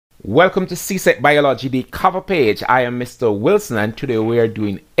Welcome to CSEC Biology, the cover page. I am Mr. Wilson, and today we are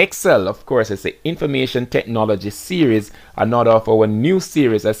doing Excel. Of course, it's the Information Technology series, another of our new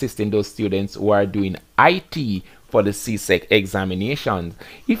series assisting those students who are doing IT for the CSEC examinations.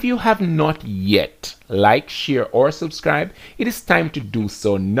 If you have not yet liked, share, or subscribe, it is time to do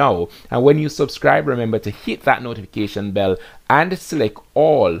so now. And when you subscribe, remember to hit that notification bell and select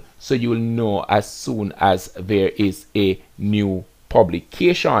all so you will know as soon as there is a new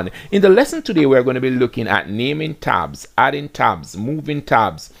publication. In the lesson today, we're going to be looking at naming tabs, adding tabs, moving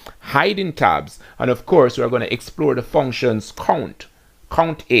tabs, hiding tabs, and of course we're going to explore the functions count,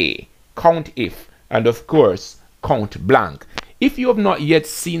 count A, count if, and of course count blank. If you have not yet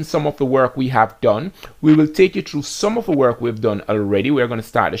seen some of the work we have done, we will take you through some of the work we've done already. We're going to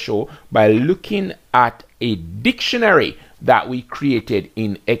start the show by looking at a dictionary that we created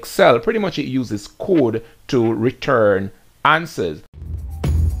in Excel. Pretty much it uses code to return answers.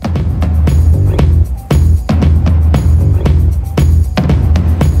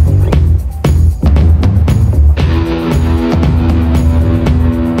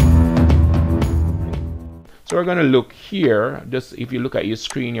 So we're going to look here. Just if you look at your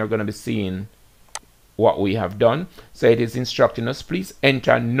screen, you're going to be seeing what we have done. So it is instructing us, please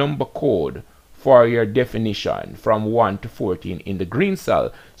enter number code for your definition from 1 to 14 in the green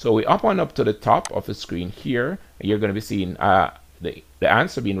cell. So we up to the top of the screen here. You're going to be seeing the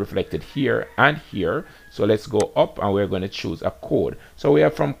answer being reflected here and here. So let's go up and we're going to choose a code. So we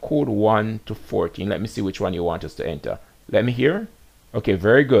have from code 1 to 14. Let me see which one you want us to enter. Let me hear. Okay,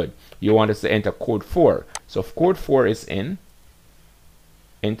 very good. You want us to enter code 4. So if code 4 is in,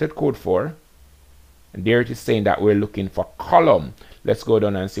 entered code 4. And there it is saying that we're looking for column. Let's go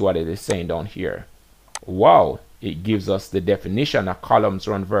down and see what it is saying down here. Wow, it gives us the definition of columns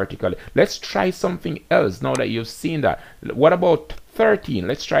run vertically. Let's try something else now that you've seen that. What about 13?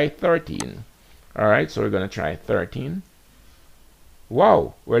 Let's try 13. All right, so we're going to try 13.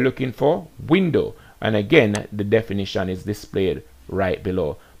 Wow, we're looking for window. And again, the definition is displayed right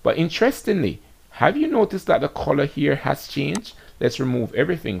below. But interestingly, have you noticed that the color here has changed? Let's remove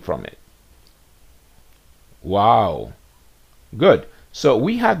everything from it. Wow, good. So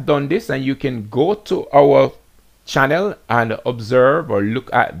we have done this, and you can go to our channel and observe or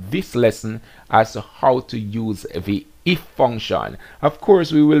look at this lesson as to how to use the if function. Of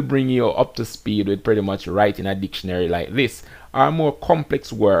course, we will bring you up to speed with pretty much writing a dictionary like this, or more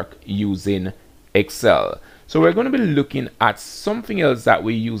complex work using Excel. So we're going to be looking at something else that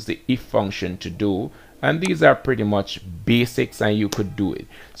we use the if function to do. And these are pretty much basics, and you could do it.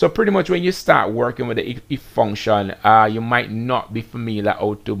 So pretty much when you start working with the if function, you might not be familiar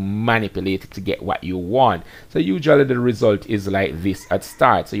how to manipulate it to get what you want. So usually the result is like this at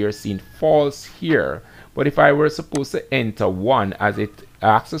start. So you're seeing false here. But if I were supposed to enter 1 as it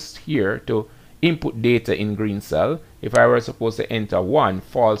asks us here to input data in green cell, if I were supposed to enter 1,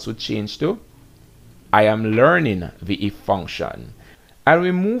 false would change to I am learning the if function. And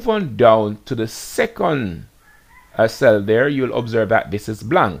we move on down to the second cell there. You'll observe that this is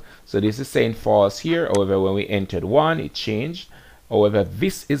blank. So this is saying false here. However, when we entered 1, it changed. However,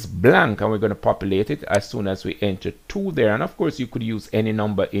 this is blank, and we're going to populate it as soon as we enter 2 there. And of course, you could use any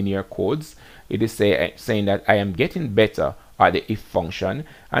number in your codes. It is saying that I am getting better at the if function.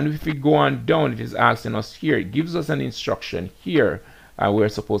 And if we go on down, it is asking us here. It gives us an instruction here. And we're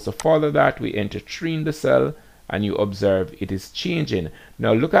supposed to follow that. We enter 3 in the cell. And you observe it is changing.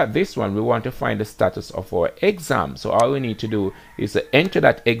 Now look at this one. We want to find the status of our exam. So all we need to do is to enter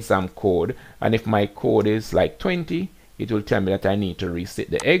that exam code. And if my code is like 20, it will tell me that I need to reset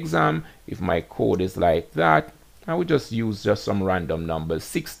the exam. If my code is like that, I will just use just some random numbers.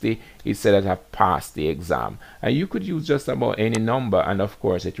 60, it said that I've passed the exam. And you could use just about any number, and of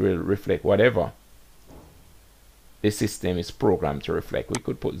course it will reflect whatever the system is programmed to reflect. We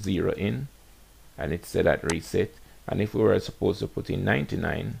could put 0 in, and it said that reset. And if we were supposed to put in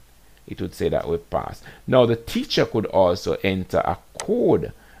 99, it would say that we've passed. Now the teacher could also enter a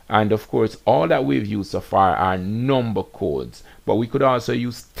code, and of course all that we've used so far are number codes, but we could also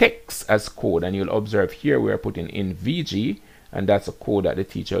use text as code. And you'll observe here we're putting in VG, and that's a code that the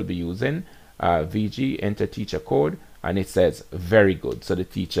teacher will be using. VG, enter teacher code, and it says very good. So the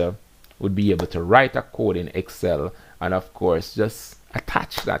teacher would be able to write a code in Excel, and of course just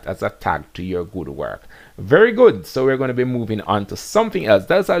attach that as a tag to your good work. Very good. So we're going to be moving on to something else.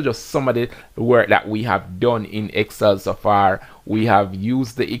 Those are just some of the work that we have done in Excel so far. We have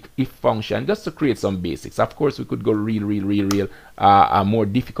used the if function just to create some basics. Of course, we could go real a more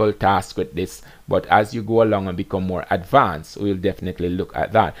difficult task with this, but as you go along and become more advanced, we'll definitely look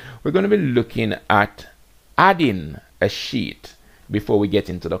at that. We're going to be looking at adding a sheet. before we get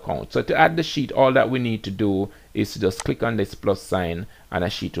into the count. So to add the sheet, all that we need to do is to just click on this plus sign and a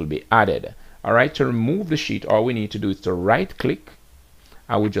sheet will be added. All right, to remove the sheet, all we need to do is to right click.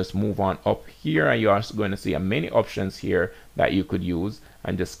 I will just move on up here, and you're also going to see many options here that you could use,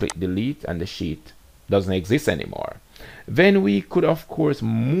 and just click delete, and the sheet doesn't exist anymore. Then we could of course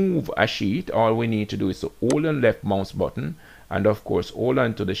move a sheet. All we need to do is to hold on left mouse button and of course hold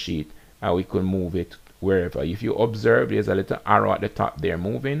on to the sheet, and we could move it wherever. If you observe, there's a little arrow at the top there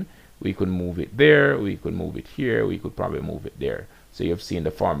moving. We could move it there, we could move it here, we could probably move it there. So you've seen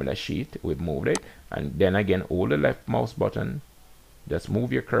the formula sheet, we've moved it, and then again hold the left mouse button, just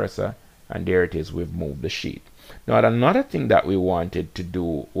move your cursor, and there it is, we've moved the sheet. Now another thing that we wanted to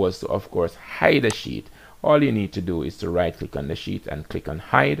do was to of course hide the sheet. All you need to do is to right click on the sheet and click on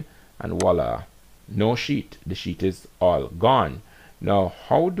hide, and voila, no sheet. The sheet is all gone. Now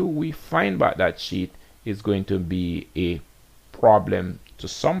how do we find back that sheet is going to be a problem to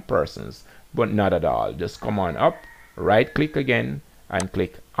some persons, but not at all. Just come on up, right click again and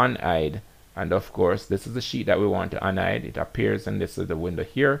click unhide, and of course this is the sheet that we want to unhide. It appears, and this is the window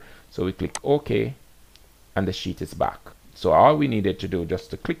here, so we click OK and the sheet is back. So all we needed to do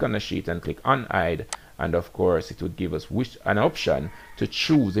just to click on the sheet and click unhide, and of course it would give us an option to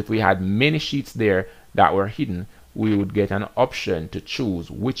choose. If we had many sheets there that were hidden, we would get an option to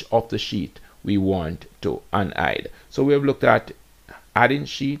choose which of the sheet we want to unhide. So we have looked at adding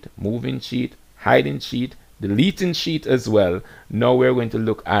sheet, moving sheet, hiding sheet, deleting sheet as well. Now we're going to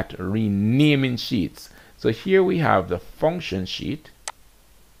look at renaming sheets. So here we have the function sheet.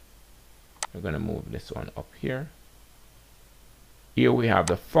 We're going to move this one up here. Here we have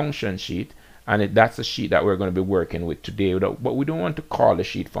the function sheet, and that's the sheet that we're going to be working with today, but we don't want to call the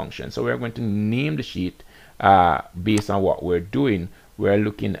sheet function. So we're going to name the sheet based on what we're doing. We're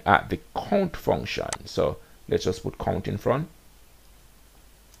looking at the count function. So let's just put count in front.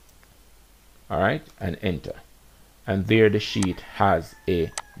 All right, and enter. And there the sheet has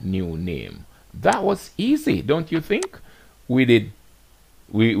a new name. That was easy, don't you think? We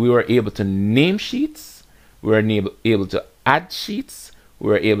were able to name sheets. We were able to add sheets. We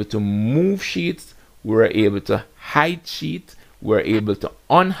were able to move sheets. We were able to hide sheets. We were able to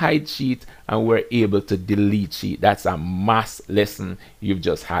unhide sheet, and we're able to delete sheet. That's a mass lesson you've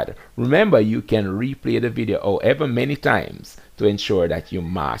just had. Remember, you can replay the video however many times to ensure that you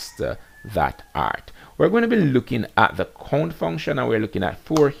master that art. We're going to be looking at the count function, and we're looking at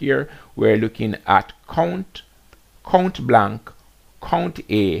 4 here. We're looking at count, count blank, count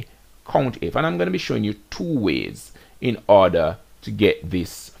A, count if, and I'm going to be showing you 2 ways in order to get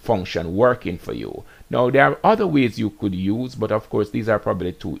this function working for you. Now there are other ways you could use, but of course these are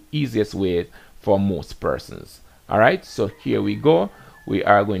probably 2 easiest ways for most persons. All right, so here we go. We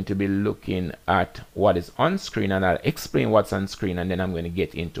are going to be looking at what is on screen, and I'll explain what's on screen, and then I'm going to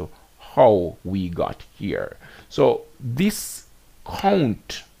get into how we got here. So this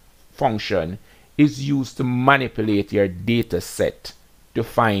count function is used to manipulate your data set to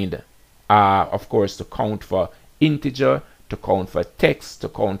find, of course, to count for integer, to count for text, to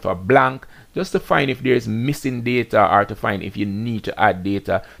count for blank, just to find if there's missing data, or to find if you need to add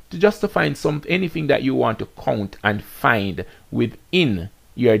data, to just to find anything that you want to count and find within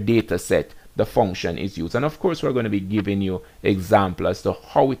your data set. The function is used, and of course we're going to be giving you example as to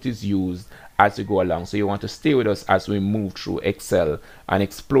how it is used as we go along. So you want to stay with us as we move through Excel and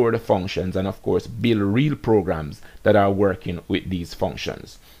explore the functions, and of course build real programs that are working with these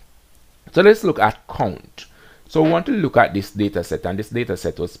functions. So let's look at count. So we want to look at this data set, and this data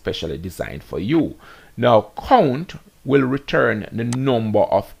set was specially designed for you. Now count will return the number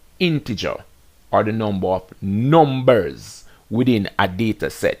of integer, or the number of numbers within a data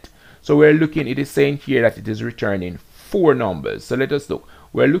set. So we're looking, it is saying here that it is returning 4 numbers. So let us look.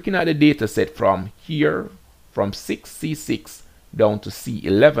 We're looking at the data set from here, from C6 down to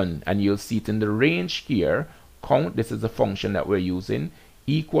C11, and you'll see it in the range here. Count, this is the function that we're using,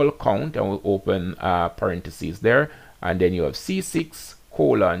 equal count, and we'll open parentheses there, and then you have C6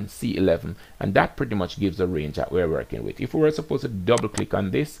 colon C11, and that pretty much gives the range that we're working with. If we were supposed to double click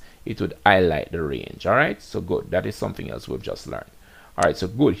on this, it would highlight the range. All right, so good. That is something else we've just learned. All right, so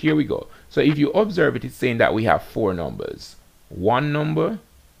good, here we go. So if you observe it, it's saying that we have 4 numbers. 1 number,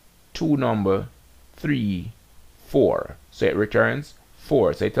 2 number, 3, 4. So it returns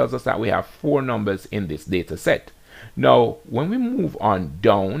 4. So it tells us that we have 4 numbers in this data set. Now, when we move on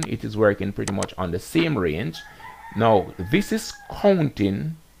down, it is working pretty much on the same range. Now, this is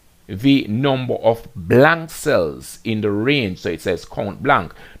counting the number of blank cells in the range. So it says count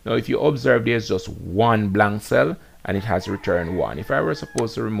blank. Now, if you observe, there's just 1 blank cell, and it has returned 1. If I were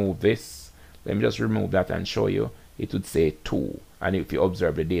supposed to remove this, let me just remove that and show you, it would say 2. and if you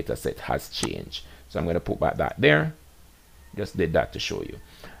observe, the data set has changed. So I'm going to put back that there. Just did that to show you.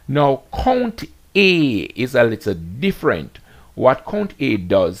 Now count A is a little different. What count A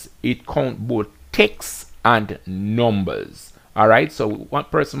does, it counts both text and numbers. Alright, so one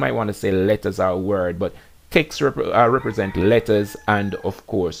person might want to say letters are a word, but text represent letters and of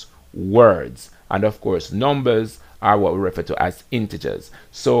course words, and of course numbers are what we refer to as integers.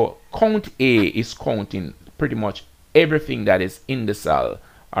 So count A is counting pretty much everything that is in the cell.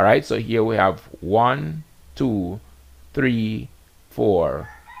 Alright, so here we have 1, 2, 3, 4,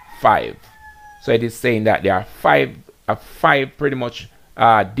 5. So it is saying that there are five pretty much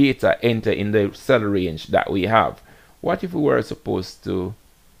data enter in the cell range that we have. What if we were supposed to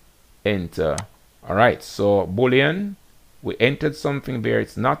enter? Alright, so Boolean, we entered something there.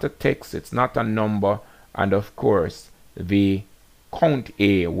 It's not a text, it's not a number, and of course the count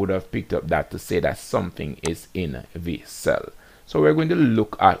A would have picked up that to say that something is in the cell. So we're going to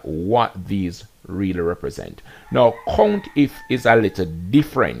look at what these really represent. Now count if is a little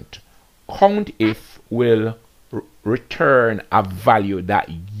different. Count if will return a value that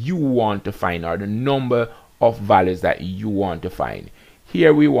you want to find, or the number of values that you want to find.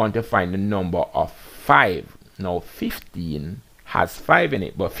 Here we want to find the number of 5. Now 15 has 5 in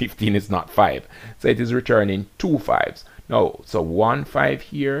it, but 15 is not 5, so it is returning 2 5s. Now so 1 5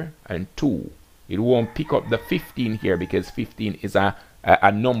 here and 2. It won't pick up the 15 here because 15 is a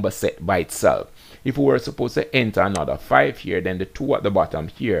number set by itself. If we were supposed to enter another 5 here, then the 2 at the bottom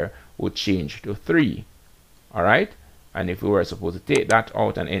here would change to 3. Alright, and if we were supposed to take that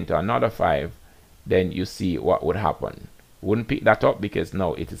out and enter another 5, then you see what would happen. Wouldn't pick that up because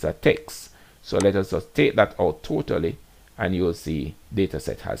now it is a text. So let us just take that out totally, and you'll see data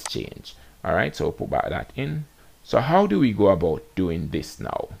set has changed. Alright, so we'll put back that in. So how do we go about doing this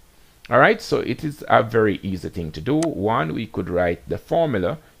now? Alright, so it is a very easy thing to do. One, we could write the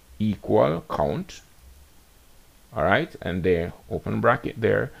formula equal count. Alright, and then open bracket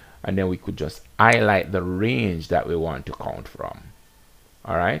there, and then we could just highlight the range that we want to count from.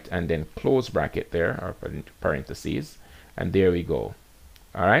 Alright, and then close bracket there, or parentheses, and there we go.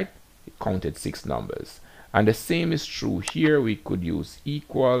 Alright, it counted 6 numbers. And the same is true here. We could use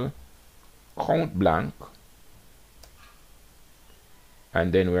equal count blank,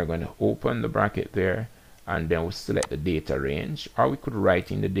 and then we're going to open the bracket there, and then we'll select the data range, or we could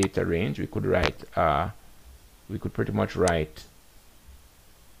write in the data range. We could write we could pretty much write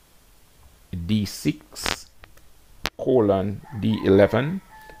D6 colon D11,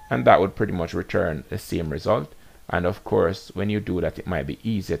 and that would pretty much return the same result. And of course when you do that, it might be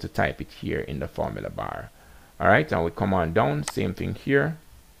easier to type it here in the formula bar. Alright, and we come on down, same thing here.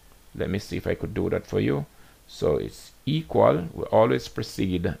 Let me see if I could do that for you. So it's equal, we always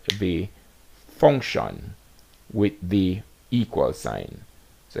precede the function with the equal sign.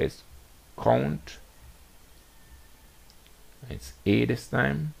 So it's count, it's A this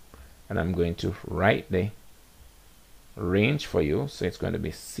time, and I'm going to write the range for you. So it's going to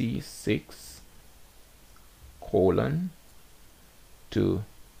be C6 colon to,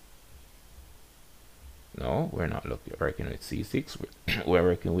 no, we're not working with C6, we're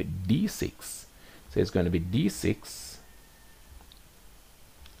working with D6. So it's going to be D6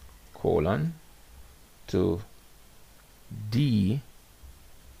 colon to D11.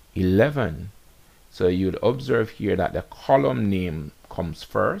 So you'd observe here that the column name comes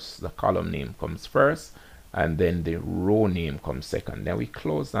first, and then the row name comes second. Then we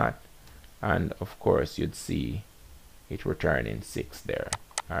close that, and of course you'd see it returning 6 there.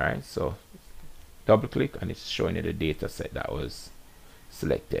 Alright, so double click and it's showing you the data set that was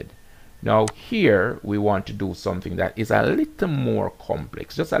selected. Now here we want to do something that is a little more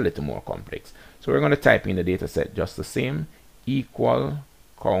complex, just a little more complex. So we're going to type in the data set just the same, equal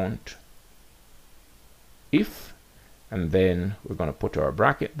count if, and then we're going to put our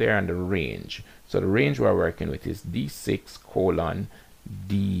bracket there and the range. So the range we're working with is D6 colon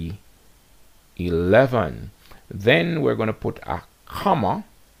D11. Then we're going to put a comma,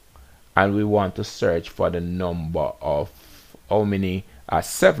 and we want to search for the number of how many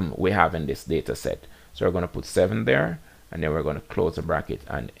 7 we have in this data set. So we're going to put 7 there, and then we're going to close the bracket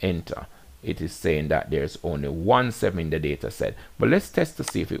and enter. It is saying that there's only 1 7 in the data set, but let's test to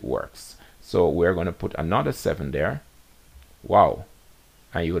see if it works. So we're going to put another 7 there. Wow,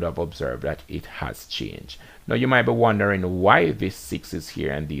 and you would have observed that it has changed. Now you might be wondering why this 6 is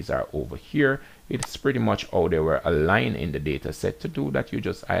here and these are over here. It's pretty much how they were aligned in the data set. To do that, you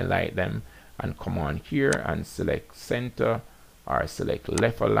just highlight them and come on here and select center, or select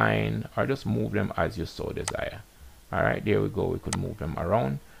left align, or just move them as you so desire. Alright, there we go. We could move them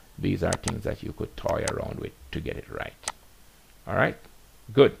around. These are things that you could toy around with to get it right. All right,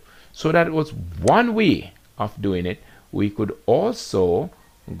 good. So that was one way of doing it. We could also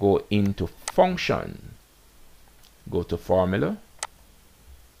go into function, go to formula,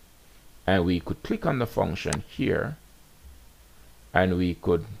 and we could click on the function here, and we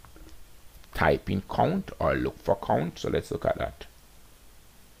could type in count or look for count. So let's look at that.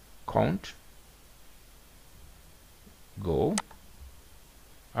 Count, go.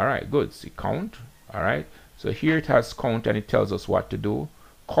 All right, good. See count. All right, so here it has count, and it tells us what to do.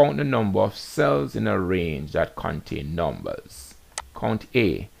 Count the number of cells in a range that contain numbers. Count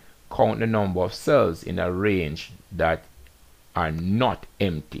A, count the number of cells in a range that are not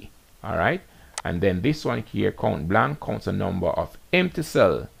empty. All right, and then this one here, count blank, counts the number of empty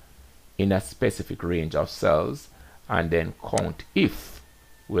cells in a specific range of cells. And then count if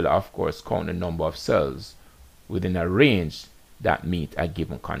will of course count the number of cells within a range that meet a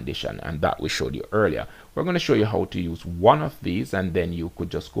given condition, and that we showed you earlier. We're going to show you how to use one of these, and then you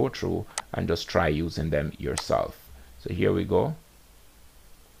could just go through and just try using them yourself. So here we go.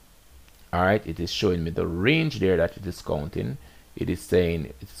 All right, it is showing me the range there that it is counting. It is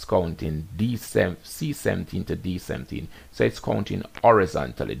saying it's counting C17 to D17, so it's counting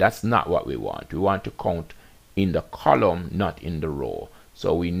horizontally. That's not what we want. We want to count in the column, not in the row.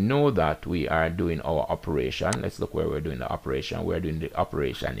 So we know that we are doing our operation. Let's look where we're doing the operation. We're doing the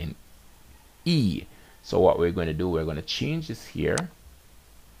operation in E. So what we're going to do, we're going to change this here.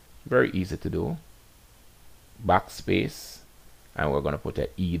 Very easy to do. Backspace, and we're going to put an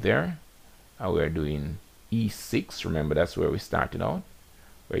E there. And we're doing E6. Remember, that's where we started out.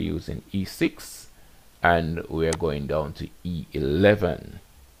 We're using E6, and we're going down to E11.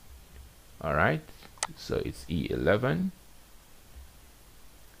 All right, so it's E11.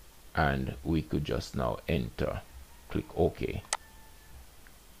 And we could just now enter, click OK.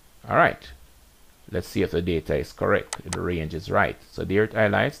 All right, let's see if the data is correct, if the range is right. So there it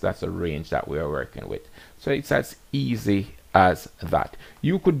highlights, that's a range that we are working with. So it's as easy as that.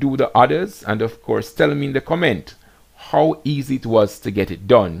 You could do the others, and of course tell me in the comment how easy it was to get it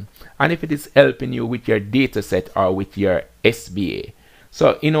done, and if it is helping you with your data set or with your SBA.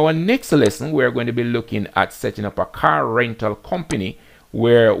 So in our next lesson, we're going to be looking at setting up a car rental company,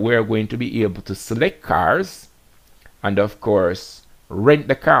 where we're going to be able to select cars and of course rent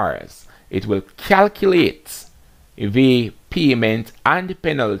the cars. It will calculate the payment and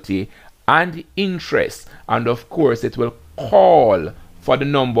penalty and interest, and of course it will call for the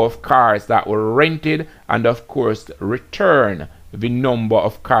number of cars that were rented, and of course return the number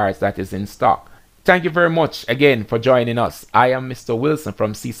of cars that is in stock. Thank you very much again for joining us. I am Mr. Wilson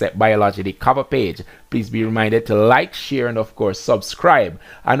from CSEC Biology, the cover page. Please be reminded to like, share, and of course subscribe.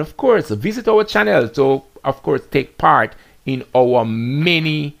 And of course visit our channel to of course take part in our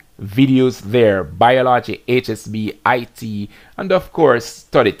many videos there. Biology, HSB, IT, and of course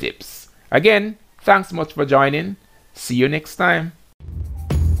study tips. Again, thanks much for joining. See you next time.